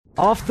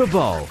Off the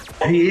ball.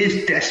 He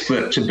is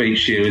desperate to beat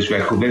Shearer's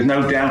record. There's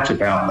no doubt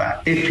about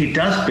that. If he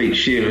does beat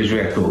Shearer's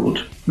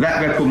record,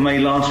 that record may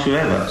last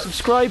forever.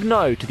 Subscribe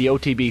now to the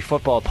OTB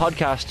Football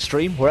Podcast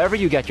stream wherever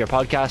you get your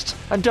podcasts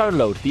and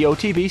download the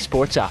OTB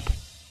Sports app.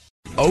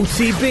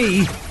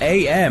 OTB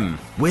AM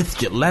with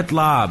Gillette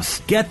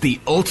Labs. Get the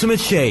ultimate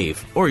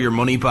shave or your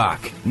money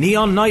back.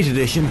 Neon Night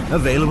Edition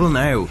available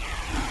now.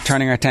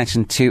 Turning our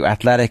attention to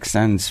athletics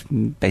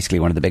and basically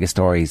one of the biggest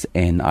stories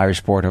in Irish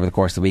sport over the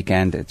course of the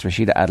weekend. It's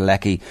Rashida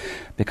Adeleke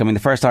becoming the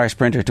first Irish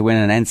sprinter to win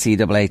an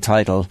NCAA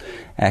title.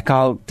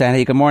 Cathal,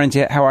 Dennehy, good morning to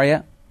you. How are you?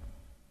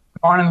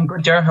 Good morning,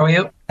 good, Ger. How are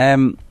you?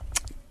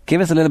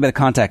 Give us a little bit of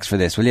context for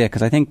this, will you?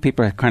 Because I think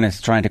people are kind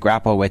of trying to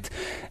grapple with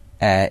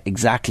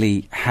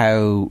exactly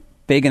how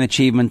big an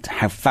achievement,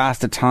 how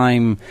fast a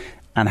time,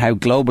 and how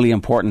globally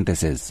important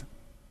this is.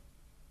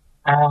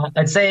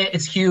 I'd say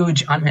it's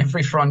huge on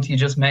every front you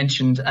just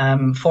mentioned.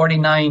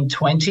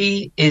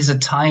 49.20 is a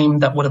time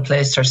that would have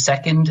placed her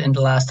second in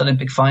the last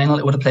Olympic final.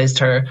 It would have placed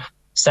her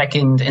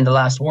second in the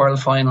last World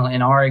Final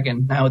in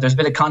Oregon. Now, there's a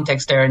bit of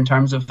context there in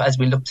terms of as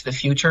we look to the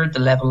future, the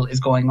level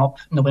is going up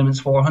in the women's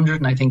 400,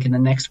 and I think in the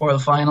next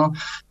World Final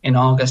in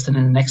August and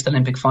in the next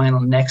Olympic final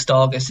next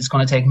August, it's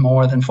going to take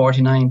more than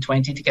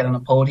 49.20 to get on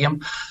a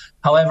podium.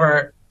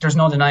 However, there's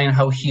no denying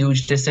how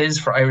huge this is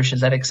for Irish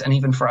athletics and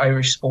even for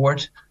Irish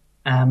sport.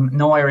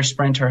 No Irish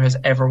sprinter has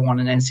ever won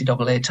an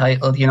NCAA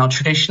title. You know,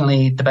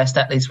 traditionally, the best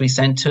athletes we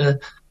sent to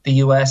the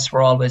US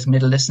were always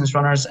middle distance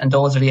runners, and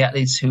those are the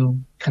athletes who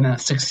kind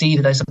of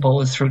succeeded, I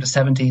suppose, through the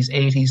 70s,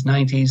 80s,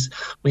 90s.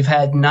 We've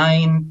had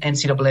 9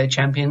 NCAA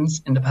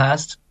champions in the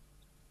past.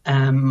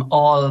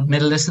 All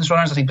middle distance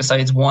runners, I think,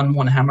 besides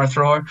one hammer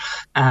thrower.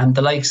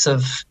 The likes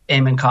of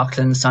Eamon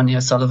Coughlin, Sonia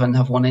Sullivan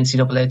have won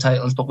NCAA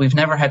titles, but we've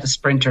never had a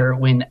sprinter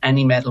win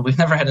any medal. We've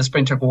never had a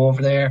sprinter go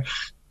over there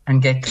and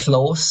get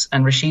close.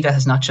 And Rashida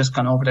has not just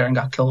gone over there and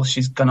got close.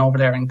 She's gone over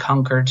there and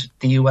conquered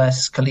the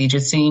US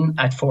collegiate scene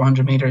at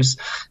 400 metres.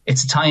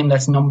 It's a time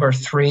that's number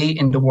 3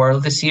 in the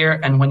world this year.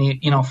 And when you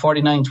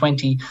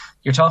 49.20,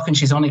 you're talking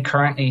she's only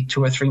currently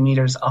 2 or 3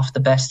 metres off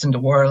the best in the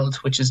world,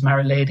 which is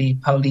Marilady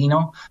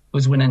Paulino,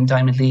 who's winning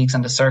Diamond Leagues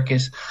on the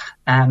circuit.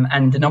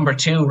 And the number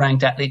 2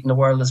 ranked athlete in the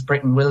world is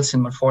Britton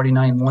Wilson with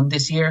 49.1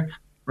 this year.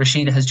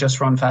 Rashida has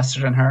just run faster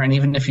than her. And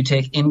even if you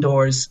take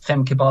indoors,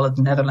 Femke Bol of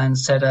the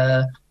Netherlands set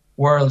a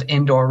world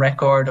indoor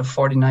record of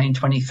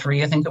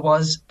 49.23, I think it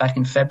was, back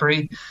in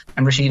February,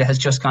 and Rashida has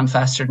just gone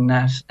faster than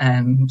that.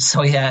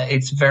 So yeah,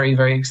 it's very,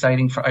 very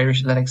exciting for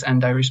Irish athletics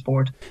and Irish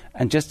sport.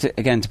 And just to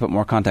put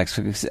more context,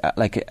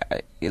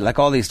 like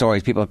all these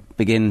stories, people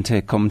begin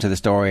to come to the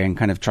story and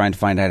kind of trying to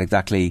find out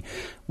exactly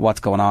what's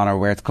going on or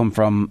where it's come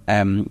from.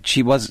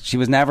 She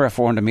was never a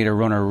 400 metre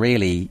runner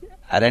really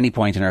at any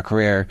point in her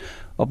career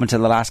up until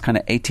the last kind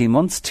of 18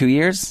 months, 2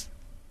 years.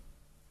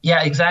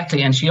 Yeah,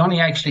 exactly. And she only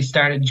actually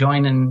started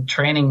joining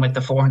training with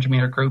the 400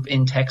 metre group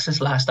in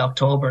Texas last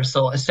October.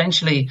 So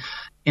essentially,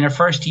 in her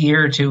first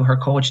year or two, her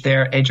coach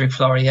there, Edric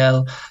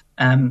Floriel,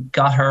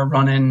 got her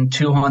running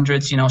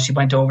 200s. You know, she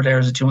went over there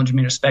as a 200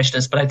 metre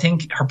specialist. But I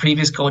think her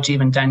previous coach,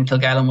 even Dan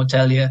Kilgallen, would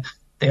tell you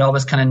they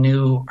always kind of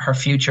knew her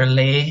future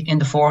lay in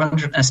the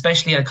 400,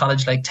 especially at a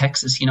college like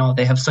Texas. You know,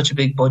 they have such a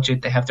big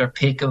budget. They have their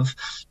pick of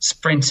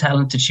sprint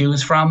talent to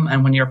choose from.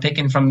 And when you're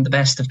picking from the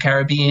best of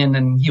Caribbean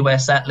and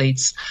US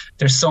athletes,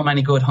 there's so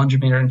many good 100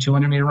 metre and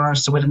 200 metre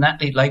runners. So with an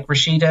athlete like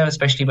Rashida,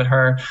 especially with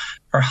her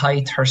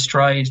height, her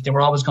stride, they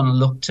were always going to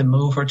look to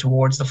move her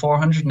towards the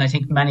 400. And I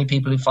think many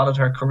people who followed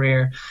her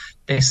career,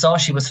 they saw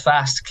she was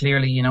fast,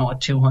 clearly, you know,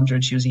 at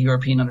 200. She was a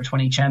European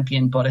under-20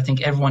 champion. But I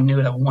think everyone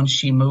knew that once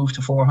she moved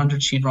to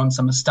 400, she'd run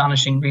some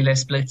astonishing relay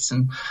splits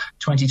in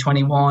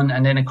 2021.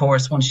 And then, of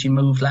course, once she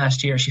moved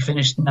last year, she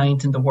finished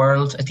 9th in the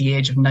world at the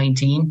age of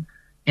 19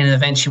 in an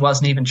event she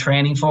wasn't even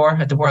training for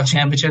at the World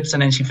Championships.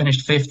 And then she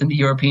finished 5th in the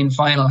European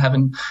final,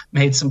 having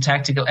made some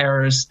tactical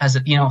errors as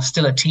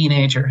still a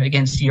teenager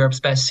against Europe's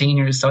best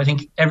seniors. So I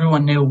think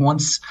everyone knew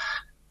once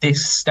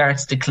this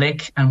starts to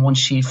click and once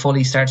she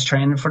fully starts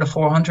training for the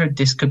 400,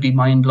 this could be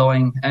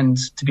mind-blowing. And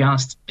to be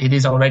honest, it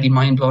is already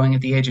mind-blowing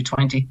at the age of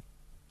 20.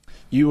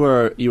 You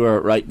were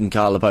right,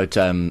 Cathal, about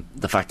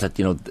the fact that,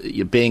 you know,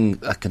 being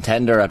a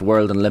contender at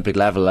world and Olympic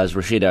level, as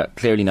Rashida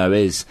clearly now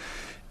is,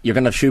 you're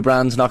going to have shoe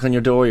brands knocking on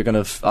your door, you're going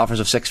to have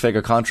offers of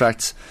 6-figure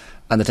contracts,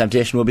 and the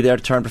temptation will be there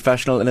to turn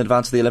professional in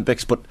advance of the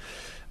Olympics. But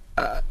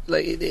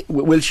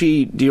will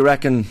she, do you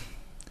reckon,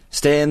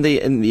 stay in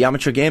the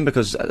amateur game?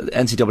 Because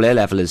NCAA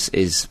level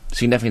is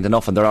significant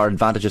enough, and there are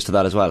advantages to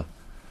that as well.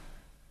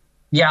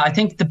 Yeah, I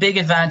think the big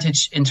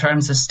advantage in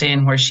terms of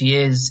staying where she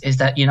is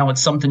that, you know,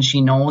 it's something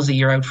she knows a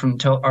year out from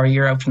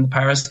the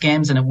Paris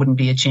Games, and it wouldn't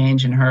be a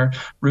change in her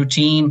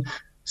routine.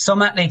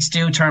 Some athletes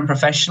do turn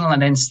professional and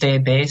then stay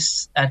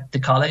base at the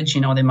college.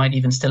 You know, they might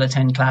even still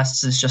attend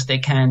classes. It's just they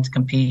can't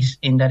compete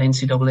in that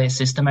NCAA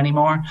system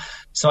anymore.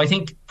 So I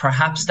think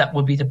perhaps that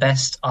would be the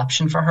best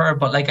option for her.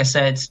 But like I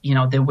said, you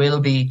know, there will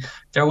be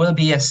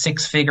a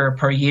 6-figure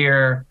per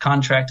year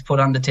contract put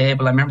on the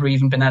table. I remember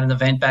even been at an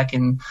event back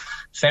in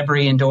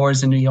February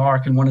indoors in New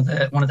York, and one of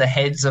the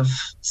heads of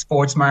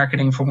sports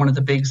marketing for one of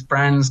the big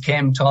brands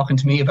came talking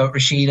to me about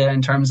Rashida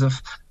in terms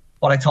of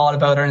what I thought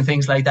about her and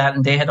things like that,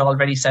 and they had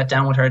already sat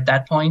down with her at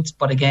that point.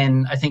 But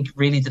again, I think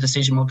really the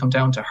decision will come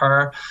down to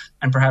her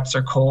and perhaps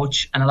her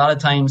coach. And a lot of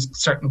times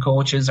certain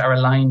coaches are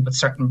aligned with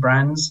certain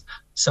brands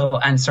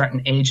and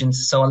certain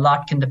agents, so a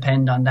lot can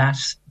depend on that.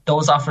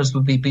 Those offers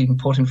will be being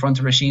put in front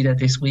of Rashida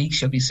this week.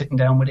 She'll be sitting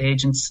down with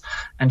agents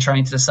and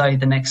trying to decide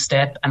the next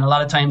step. And a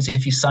lot of times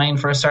if you sign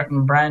for a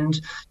certain brand,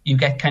 you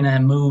get kind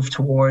of moved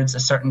towards a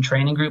certain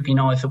training group. You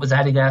know, if it was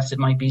Adidas, it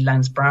might be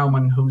Lance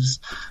Brownman, who's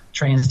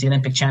trains the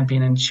Olympic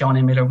champion, and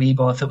Shawnee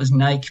Miller-Weibo. If it was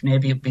Nike,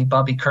 maybe it'd be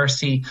Bobby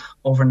Kersey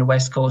over in the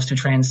West Coast, who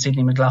trains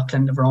Sidney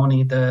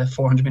McLaughlin-Levrone, the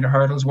 400-meter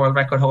hurdles world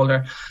record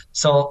holder.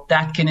 So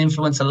that can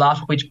influence a lot.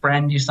 Which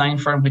brand you sign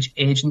for and which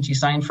agent you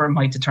sign for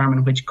might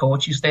determine which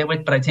coach you stay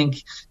with. But I think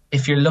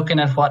if you're looking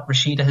at what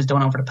Rashida has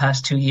done over the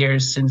past 2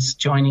 years since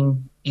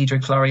joining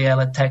Edric Floriel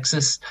at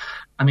Texas,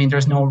 I mean,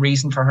 there's no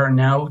reason for her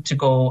now to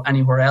go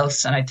anywhere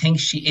else. And I think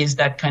she is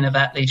that kind of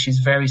athlete. She's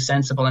very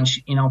sensible. And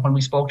she, you know, when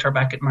we spoke to her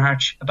back at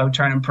March about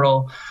turning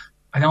pro,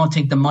 I don't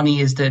think the money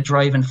is the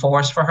driving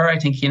force for her. I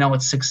think, you know,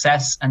 it's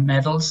success and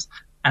medals.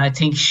 And I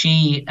think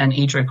she and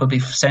Edric will be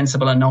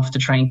sensible enough to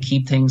try and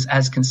keep things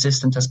as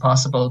consistent as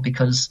possible,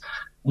 because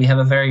we have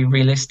a very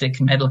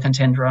realistic medal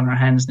contender on our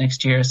hands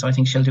next year. So I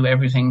think she'll do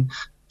everything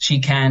she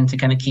can to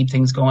kind of keep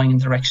things going in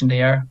the direction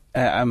they are.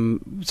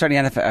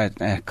 Certainly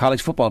NFL,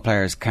 college football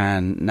players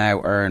can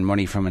now earn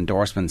money from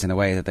endorsements in a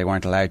way that they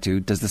weren't allowed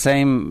to. Does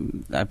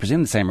I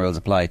presume the same rules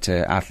apply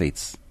to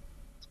athletes?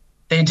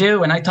 They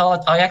do, and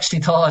I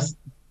actually thought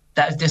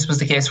that this was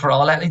the case for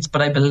all athletes,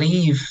 but I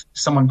believe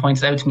someone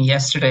pointed out to me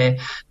yesterday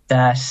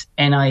that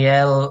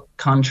NIL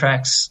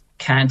contracts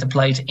can't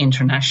apply to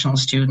international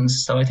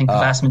students. So I think the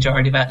vast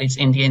majority of athletes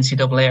in the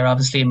NCAA are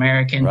obviously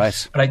American.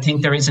 Right. But I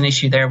think there is an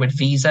issue there with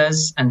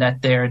visas, and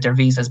that their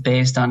visas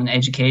based on an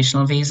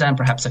educational visa, and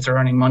perhaps if they're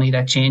earning money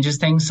that changes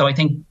things. So I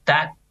think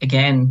that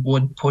again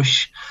would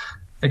push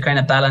the kind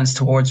of balance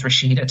towards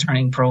Rashida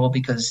turning pro,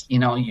 because you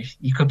know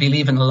you could be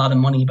leaving a lot of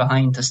money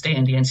behind to stay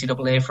in the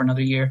NCAA for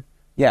another year.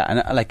 Yeah,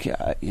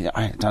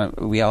 and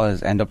we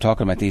always end up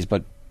talking about these,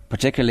 but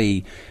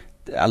particularly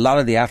a lot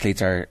of the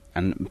athletes are,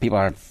 and people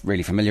aren't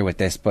really familiar with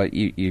this, but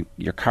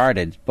you're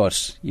carded,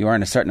 but you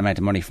earn a certain amount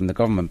of money from the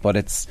government, but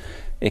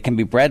it can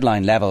be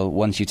breadline level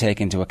once you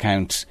take into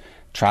account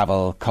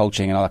travel,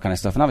 coaching and all that kind of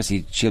stuff. And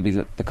obviously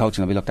the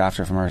coaching will be looked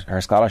after from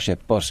her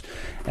scholarship, but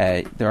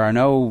there are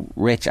no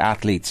rich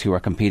athletes who are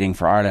competing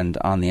for Ireland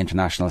on the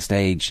international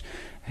stage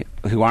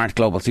who aren't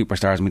global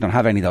superstars, and we don't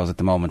have any of those at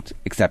the moment,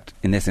 except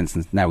in this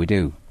instance now we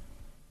do.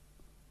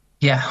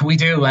 Yeah, we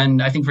do.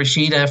 And I think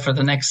Rashida for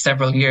the next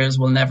several years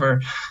will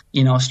never,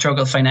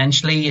 struggle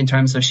financially, in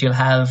terms of she'll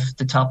have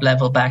the top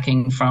level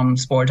backing from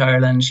Sport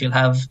Ireland. She'll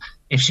have,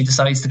 if she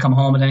decides to come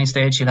home at any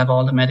stage, she'll have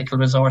all the medical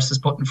resources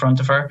put in front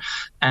of her.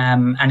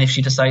 And if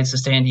she decides to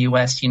stay in the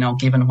US,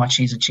 given what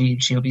she's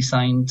achieved, she'll be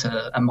signed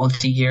to a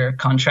multi-year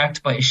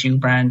contract by a shoe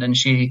brand, and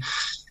she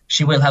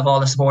will have all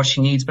the support she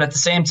needs. But at the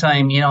same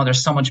time,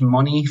 there's so much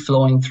money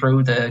flowing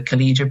through the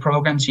collegiate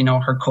programs.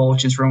 Her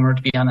coach is rumored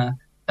to be on a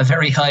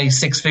very high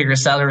six-figure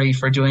salary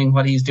for doing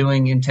what he's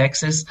doing in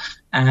Texas,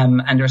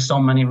 and there's so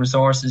many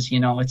resources.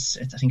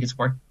 I think it's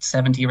worth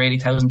 $70,000 or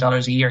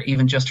 $80,000 a year,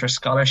 even just her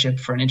scholarship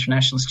for an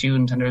international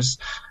student. And there's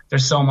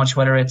so much,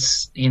 whether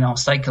it's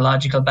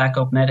psychological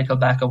backup, medical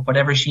backup,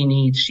 whatever she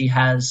needs, she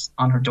has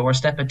on her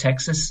doorstep at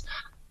Texas.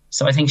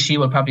 So I think she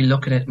will probably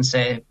look at it and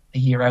say, a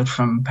year out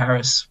from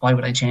Paris, why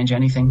would I change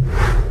anything?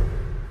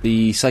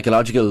 The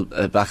psychological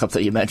backup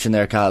that you mentioned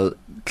there, Cal,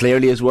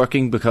 clearly is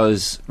working,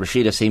 because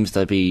Rashida seems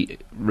to be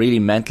really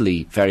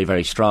mentally very,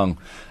 very strong.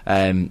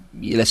 You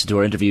listen to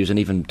her interviews, and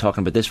even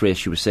talking about this race,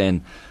 she was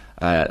saying,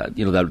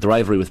 the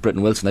rivalry with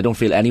Britton Wilson, I don't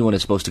feel anyone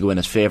is supposed to go in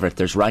as favourite.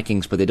 There's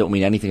rankings, but they don't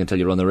mean anything until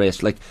you run the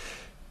race. Like,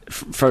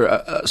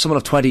 for someone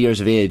of 20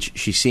 years of age,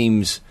 she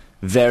seems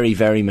very,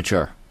 very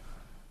mature.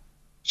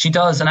 She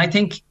does, and I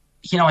think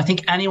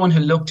anyone who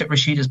looked at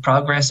Rashida's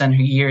progress and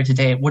her year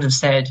today would have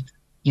said,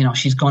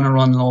 she's going to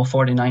run low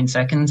 49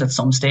 seconds at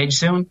some stage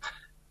soon.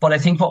 But I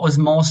think what was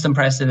most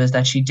impressive is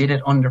that she did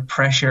it under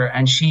pressure,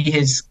 and she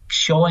is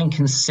showing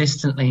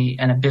consistently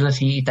an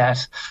ability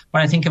that,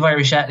 when I think of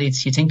Irish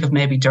athletes, you think of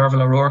maybe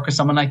Derval O'Rourke or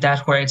someone like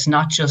that, where it's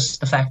not just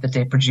the fact that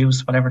they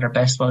produce whatever their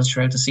best was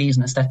throughout the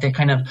season, it's that they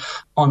kind of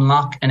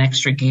unlock an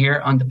extra gear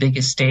on the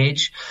biggest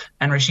stage.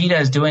 And Rashida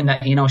is doing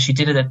that. She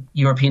did it at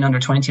European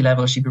under-20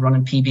 level. She'd be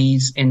running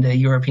PBs in the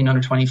European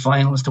under-20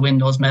 finals to win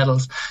those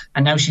medals.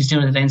 And now she's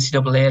doing it at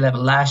NCAA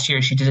level. Last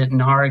year she did it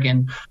in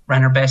Oregon,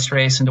 ran her best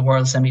race in the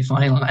world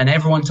semi-final. And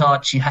everyone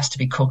thought she has to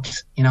be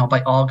cooked,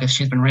 by August.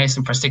 She's been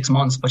racing for 6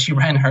 months, but she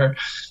ran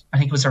I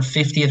think it was her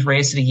 50th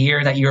race of the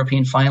year, that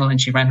European final, and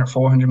she ran her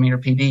 400 meter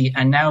PB.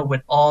 And now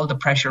with all the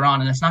pressure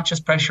on, and it's not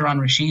just pressure on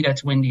Rashida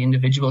to win the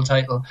individual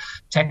title,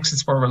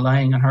 Texas were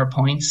relying on her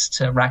points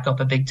to rack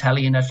up a big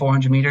tally in that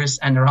 400 meters,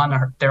 and they're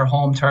on their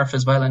home turf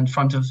as well, in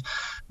front of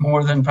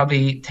more than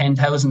probably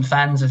 10,000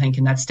 fans, I think,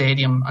 in that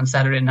stadium on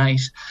Saturday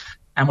night.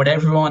 And with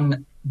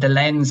everyone the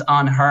lens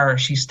on her,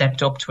 she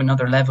stepped up to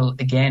another level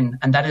again.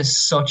 And that is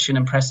such an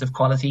impressive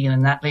quality in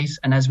an athlete.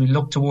 And as we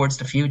look towards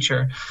the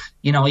future,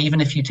 you know,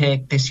 even if you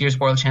take this year's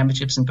World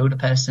Championships in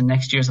Budapest and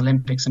next year's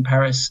Olympics in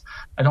Paris,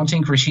 I don't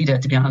think Rashida,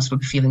 to be honest, will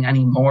be feeling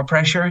any more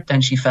pressure than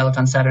she felt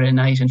on Saturday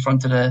night in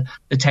front of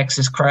the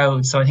Texas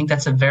crowd. So I think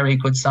that's a very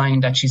good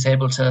sign that she's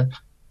able to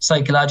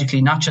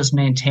psychologically not just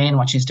maintain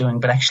what she's doing,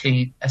 but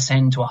actually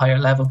ascend to a higher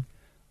level.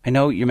 I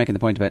know you're making the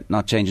point about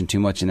not changing too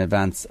much in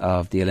advance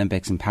of the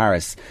Olympics in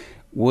Paris.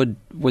 Would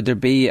there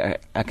be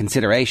a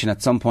consideration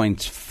at some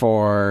point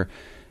for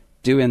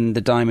doing the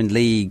Diamond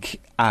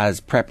League as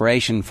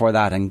preparation for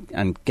that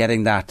and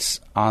getting that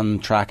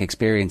on-track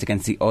experience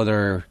against the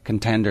other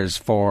contenders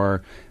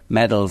for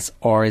medals?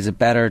 Or is it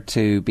better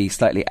to be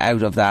slightly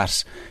out of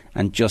that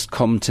and just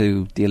come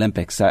to the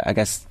Olympics? I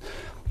guess,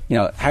 you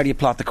know, how do you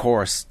plot the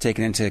course,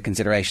 taking into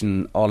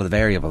consideration all of the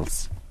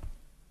variables?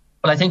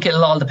 Well, I think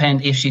it'll all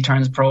depend if she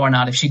turns pro or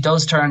not. If she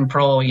does turn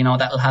pro, you know,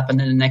 that'll happen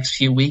in the next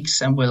few weeks,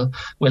 and we'll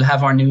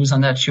have our news on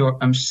that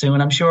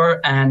soon, I'm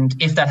sure. And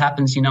if that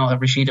happens, you know,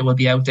 Rashida will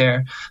be out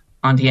there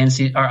on the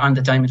on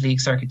the Diamond League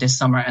circuit this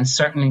summer, and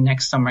certainly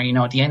next summer. You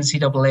know, the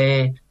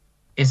NCAA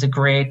is a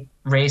great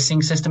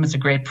racing system. It's a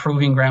great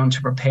proving ground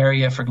to prepare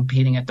you for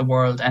competing at the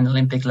world and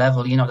Olympic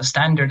level. You know, the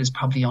standard is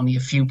probably only a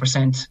few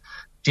 %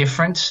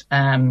 different.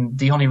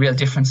 The only real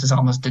difference is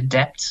almost the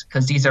depth,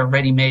 because these are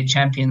ready-made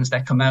champions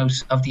that come out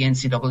of the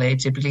NCAA.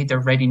 Typically, they're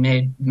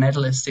ready-made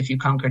medalists if you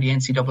conquer the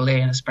NCAA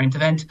in a sprint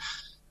event.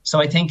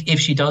 So I think if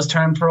she does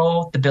turn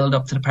pro, the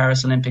build-up to the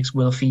Paris Olympics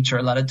will feature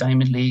a lot of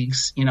Diamond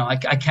Leagues. You know, I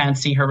can't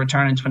see her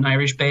returning to an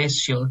Irish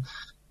base.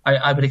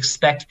 I would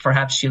expect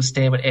perhaps she'll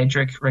stay with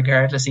Adeleke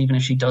regardless, even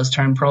if she does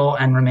turn pro,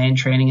 and remain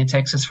training in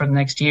Texas for the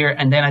next year.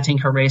 And then I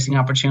think her racing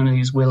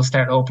opportunities will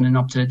start opening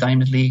up to the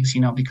Diamond Leagues, you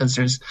know, because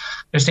there's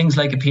things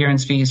like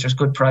appearance fees, there's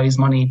good prize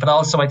money, but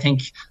also I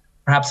think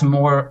perhaps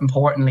more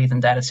importantly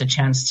than that, it's a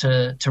chance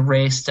to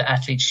race the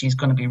athletes she's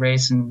going to be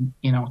racing,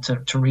 you know,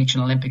 to reach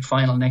an Olympic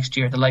final next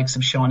year, the likes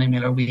of Shawnee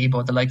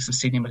Miller-Weebo, the likes of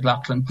Sydney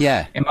McLaughlin.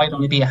 Yeah. It might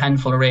only be a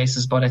handful of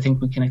races, but I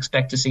think we can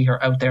expect to see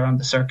her out there on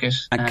the circuit.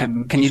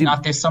 If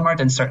not this summer,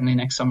 then certainly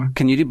next summer.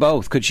 Can you do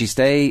both? Could she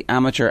stay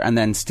amateur and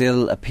then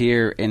still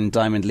appear in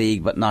Diamond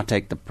League but not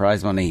take the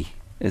prize money?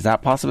 Is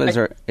that possible? Is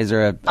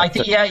there a... I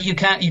think, yeah, you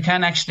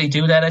can actually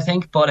do that, I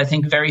think, but I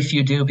think very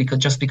few do, because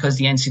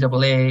the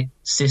NCAA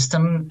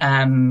system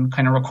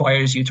kind of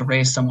requires you to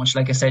race so much.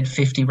 Like I said,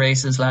 50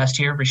 races last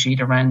year.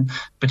 Rashida ran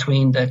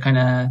between the kind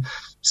of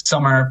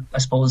summer, I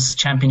suppose,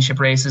 championship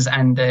races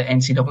and the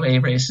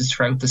NCAA races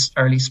throughout this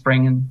early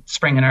spring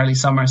and early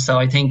summer. So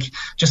I think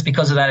just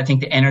because of that, I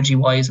think the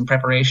energy-wise and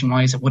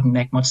preparation-wise, it wouldn't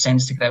make much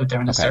sense to get out there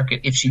on the circuit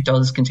if she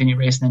does continue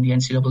racing in the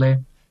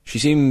NCAA. She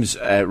seems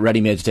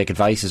ready-made to take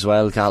advice as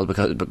well, Cathal,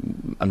 because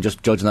I'm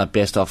just judging that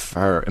based off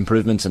her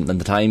improvements and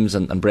the times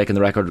and breaking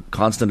the record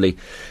constantly.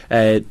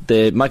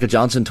 The Michael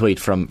Johnson tweet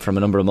from a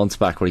number of months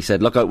back, where he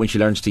said, look out when she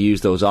learns to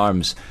use those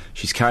arms.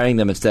 She's carrying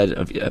them instead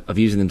of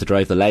using them to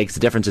drive the legs. The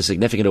difference is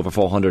significant over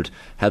 400,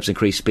 helps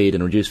increase speed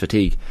and reduce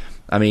fatigue.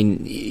 I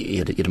mean,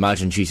 you'd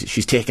imagine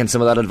she's taken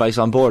some of that advice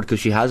on board,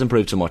 because she has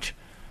improved so much.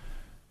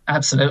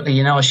 Absolutely,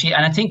 you know,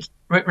 and I think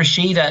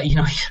Rashida, you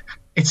know,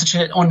 it's such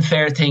an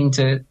unfair thing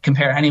to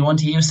compare anyone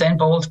to Usain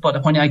Bolt,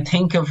 but when I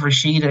think of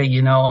Rashida,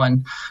 you know,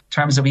 in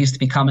terms of we used to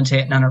be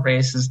commentating on her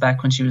races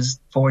back when she was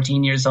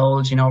 14 years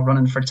old, you know,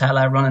 running for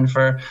Tala, running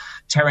for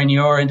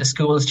Terranure in the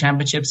schools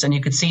championships, and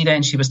you could see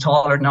then she was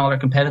taller than all her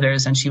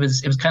competitors, and it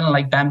was kind of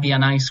like Bambi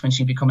on ice when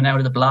she'd be coming out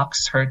of the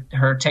blocks.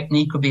 Her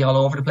technique would be all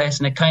over the place,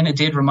 and it kind of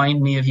did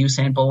remind me of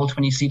Usain Bolt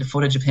when you see the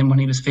footage of him when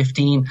he was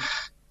 15,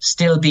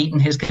 still beating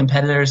his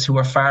competitors who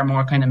were far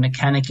more kind of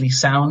mechanically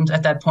sound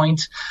at that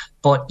point.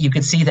 But you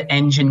could see the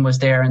engine was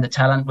there and the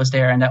talent was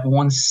there, and that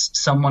once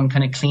someone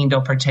kind of cleaned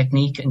up her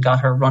technique and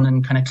got her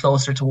running kind of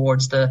closer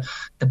towards the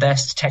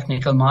best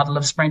technical model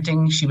of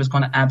sprinting, she was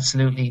going to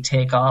absolutely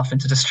take off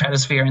into the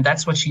stratosphere, and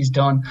that's what she's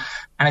done.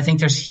 And I think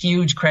there's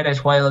huge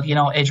credit, while, you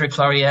know, Adeleke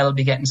Floriel will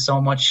be getting so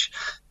much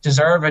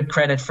deserved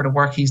credit for the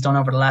work he's done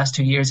over the last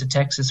 2 years at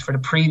Texas. For the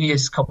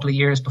previous couple of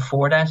years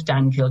before that,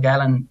 Dan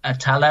Kilgallen at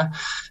Tala,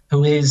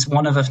 who is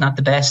one of, if not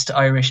the best,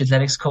 Irish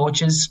athletics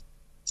coaches,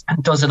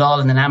 and does it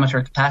all in an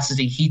amateur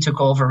capacity, he took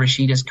over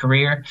Rashida's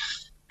career.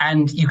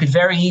 And you could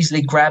very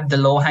easily grab the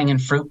low-hanging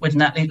fruit with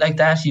an athlete like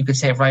that. You could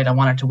say, right, I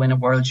want her to win a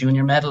world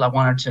junior medal. I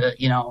want her to,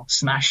 you know,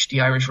 smash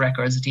the Irish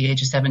records at the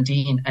age of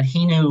 17. And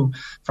he knew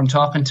from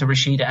talking to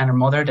Rashida and her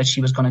mother that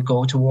she was going to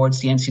go towards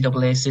the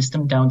NCAA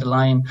system down the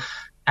line.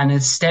 And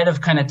instead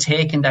of kind of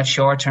taking that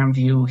short-term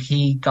view,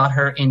 he got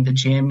her in the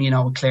gym, you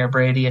know, Claire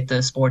Brady at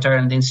the Sport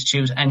Ireland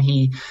Institute. And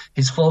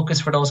his focus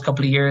for those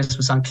couple of years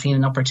was on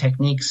cleaning up her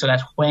technique, so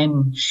that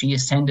when she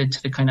ascended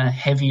to the kind of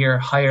heavier,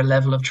 higher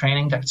level of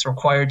training that's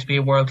required to be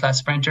a world-class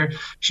sprinter,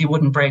 she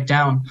wouldn't break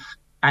down.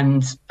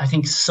 And I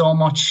think so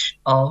much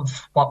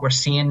of what we're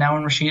seeing now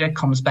in Rashida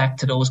comes back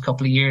to those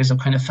couple of years of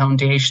kind of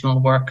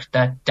foundational work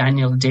that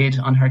Daniel did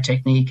on her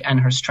technique and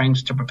her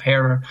strength to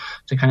prepare her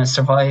to kind of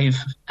survive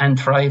and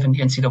thrive in the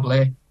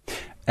NCAA.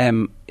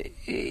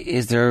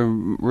 Is there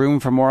room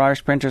for more Irish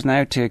sprinters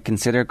now to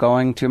consider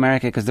going to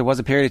America? Because there was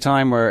a period of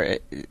time where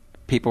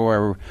people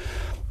were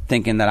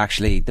thinking that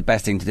actually the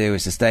best thing to do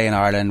is to stay in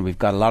Ireland. We've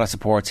got a lot of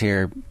supports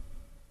here,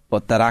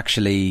 but that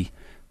actually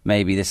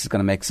maybe this is going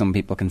to make some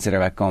people consider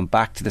about going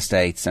back to the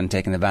States and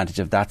taking advantage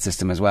of that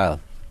system as well.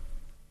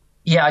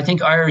 Yeah, I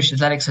think Irish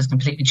athletics has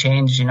completely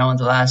changed, in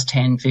the last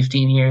 10,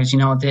 15 years.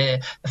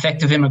 The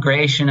effective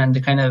immigration and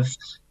the kind of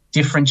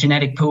different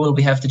genetic pool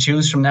we have to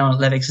choose from now in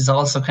athletics has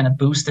also kind of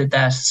boosted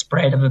that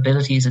spread of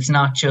abilities. It's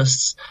not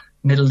just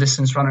middle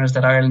distance runners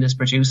that Ireland is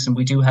producing.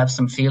 We do have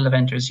some field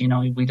eventers.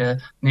 We'd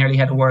nearly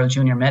had a world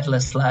junior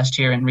medalist last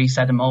year in Rhys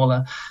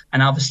Adamola,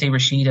 and obviously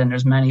Rashida, and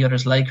there's many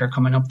others like her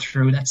coming up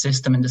through that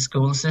system in the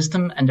school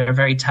system, and they're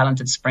very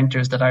talented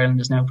sprinters that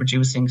Ireland is now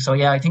producing. So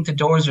yeah, I think the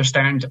doors are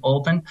starting to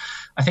open.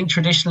 I think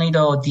traditionally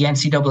though, the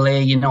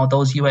NCAA,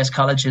 those US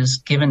colleges,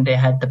 given they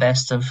had the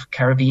best of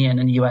Caribbean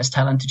and US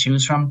talent to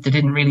choose from, they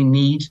didn't really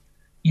need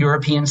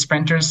European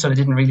sprinters, so they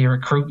didn't really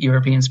recruit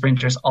European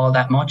sprinters all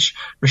that much.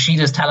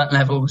 Rashida's talent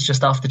level was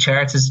just off the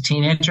charts as a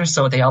teenager,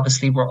 so they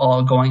obviously were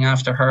all going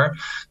after her.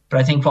 But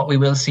I think what we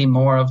will see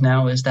more of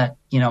now is that,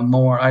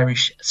 more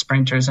Irish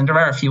sprinters, and there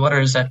are a few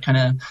others at kind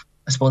of,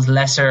 I suppose,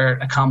 lesser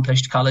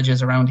accomplished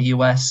colleges around the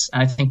US.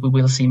 And I think we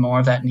will see more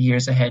of that in the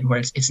years ahead, where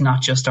it's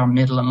not just our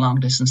middle and long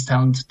distance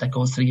talent that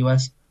goes to the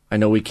US. I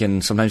know we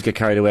can sometimes get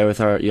carried away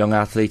with our young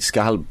athletes,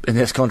 Cathal, in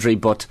this country,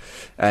 but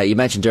you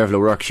mentioned Derval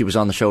O'Rourke. She was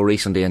on the show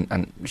recently,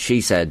 and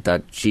she said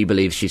that she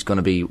believes she's going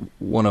to be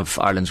one of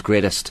Ireland's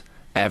greatest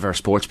ever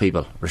sports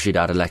people,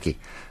 Rashida Adeleke.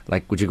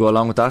 Would you go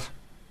along with that?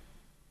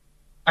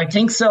 I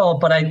think so,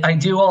 but I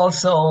do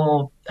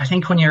also, I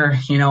think when you're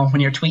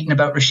tweeting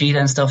about Rashida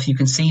and stuff, you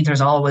can see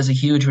there's always a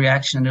huge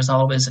reaction and there's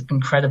always an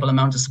incredible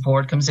amount of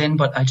support comes in.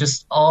 But I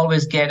just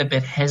always get a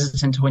bit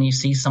hesitant when you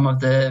see some of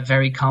the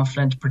very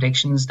confident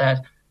predictions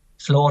that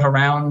float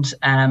around,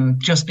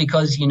 just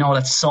because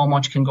that so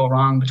much can go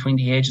wrong between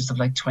the ages of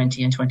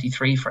 20 and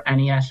 23 for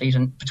any athlete,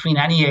 and between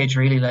any age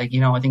really.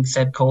 I think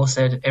Seb Coe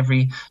said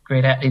every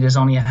great athlete is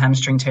only a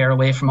hamstring tear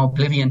away from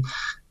oblivion.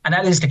 And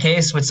that is the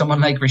case with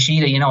someone like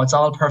Rashida. It's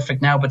all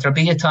perfect now, but there'll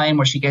be a time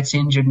where she gets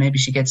injured, maybe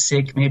she gets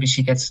sick, maybe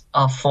she gets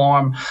off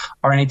form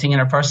or anything in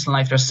her personal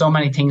life. There's so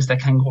many things that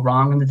can go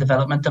wrong in the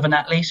development of an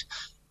athlete.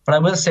 But I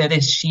will say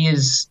this, she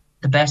is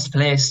the best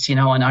placed, an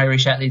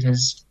Irish athlete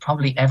has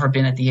probably ever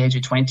been at the age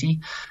of 20.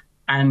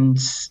 And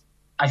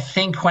I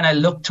think when I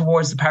look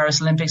towards the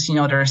Paris Olympics,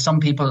 there are some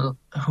people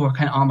who are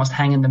kind of almost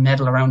hanging the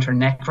medal around her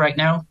neck right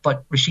now.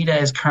 But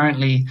Rashida is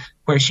currently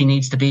where she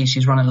needs to be.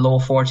 She's running low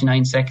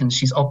 49 seconds.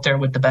 She's up there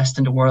with the best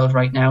in the world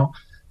right now.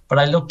 But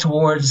I look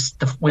towards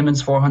the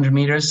women's 400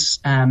 metres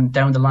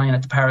down the line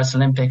at the Paris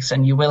Olympics,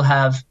 and you will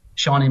have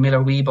Shawnee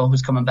Miller-Weibo,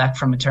 who's coming back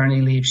from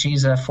maternity leave.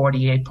 She's a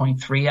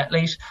 48.3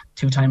 athlete,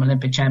 two-time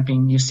Olympic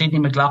champion. You have Sydney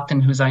McLaughlin,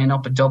 who's eyeing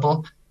up a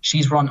double.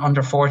 She's run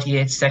under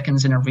 48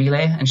 seconds in a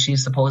relay, and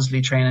she's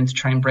supposedly training to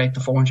try and break the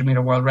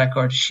 400-metre world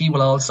record. She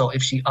will also,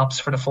 if she opts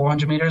for the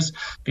 400 metres,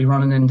 be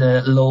running in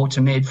the low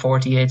to mid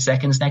 48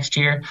 seconds next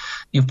year.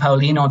 You've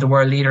Paulino, the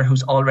world leader,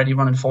 who's already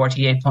running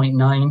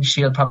 48.9.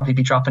 She'll probably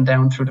be dropping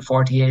down through the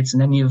 48s.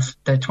 And then you've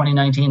the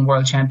 2019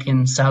 world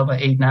champion, Salwa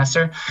Eid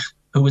Nasser,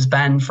 who was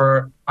banned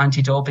for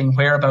anti-doping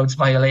whereabouts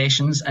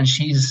violations, and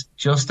she's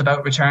just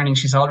about returning.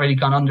 She's already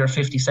gone under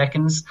 50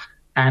 seconds,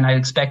 and I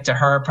expect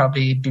her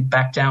probably be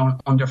back down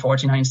under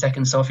 49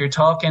 seconds. So if you're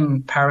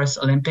talking Paris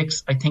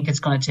Olympics, I think it's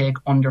going to take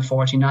under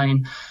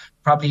 49,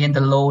 probably in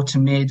the low to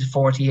mid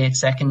 48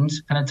 second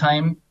kind of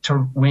time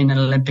to win an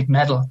Olympic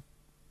medal,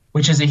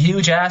 which is a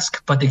huge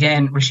ask. But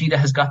again, Rashida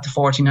has got to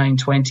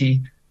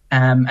 49.20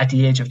 at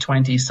the age of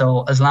 20.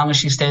 So as long as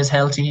she stays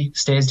healthy,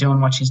 stays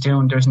doing what she's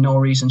doing, there's no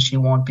reason she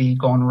won't be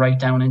going right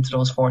down into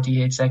those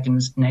 48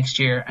 seconds next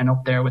year and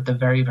up there with the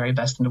very, very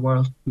best in the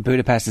world.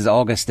 Budapest is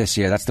August this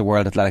year. That's the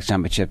World Athletics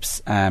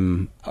Championships.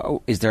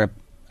 Is there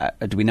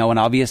do we know an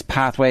obvious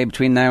pathway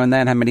between now and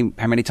then?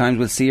 How many times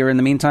we'll see her in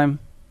the meantime?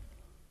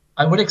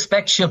 I would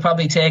expect she'll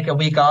probably take a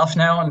week off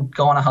now and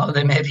go on a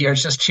holiday maybe, or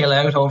just chill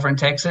out over in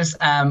Texas.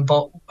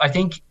 But I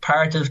think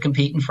part of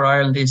competing for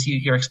Ireland is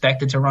you're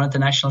expected to run at the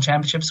national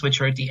championships,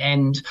 which are at the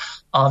end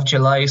of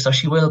July. So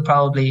she will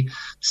probably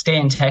stay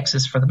in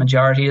Texas for the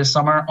majority of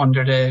summer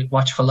under the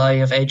watchful eye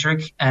of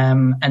Adeleke.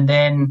 And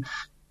then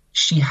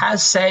she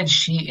has said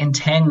she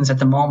intends at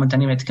the moment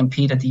anyway to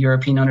compete at the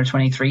European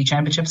Under-23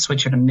 Championships,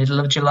 which are the middle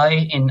of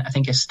July in, I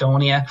think,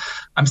 Estonia.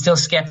 I'm still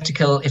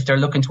sceptical if they're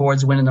looking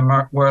towards winning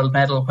the world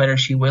medal, whether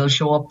she will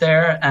show up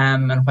there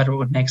and whether it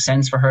would make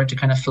sense for her to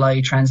kind of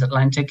fly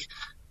transatlantic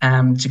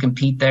to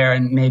compete there,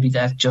 and maybe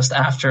that just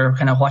after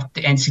kind of what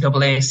the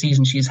NCAA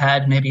season she's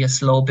had, maybe a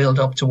slow build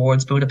up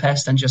towards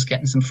Budapest and just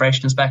getting some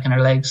freshness back in her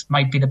legs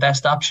might be the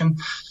best option.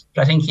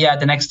 But I think,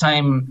 the next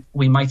time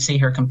we might see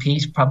her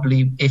compete,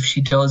 probably if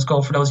she does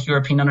go for those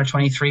European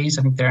Under-23s,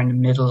 I think they're in the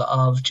middle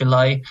of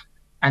July.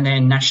 And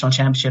then national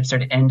championships are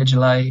the end of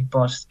July.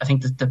 But I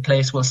think that the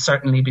place will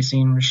certainly be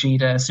seeing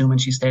Rashida, assuming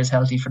she stays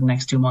healthy for the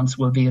next 2 months,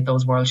 will be at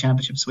those World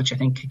Championships, which I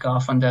think kick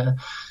off on the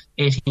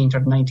 18th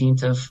or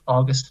 19th of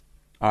August.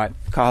 All right,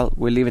 Cathal,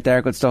 we'll leave it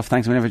there. Good stuff.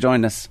 Thanks a million for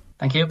joining us.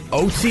 Thank you.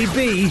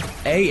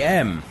 OTB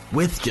AM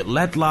with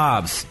Gillette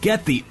Labs.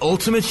 Get the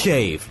ultimate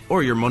shave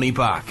or your money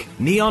back.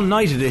 Neon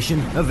Night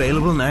Edition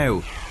available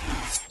now.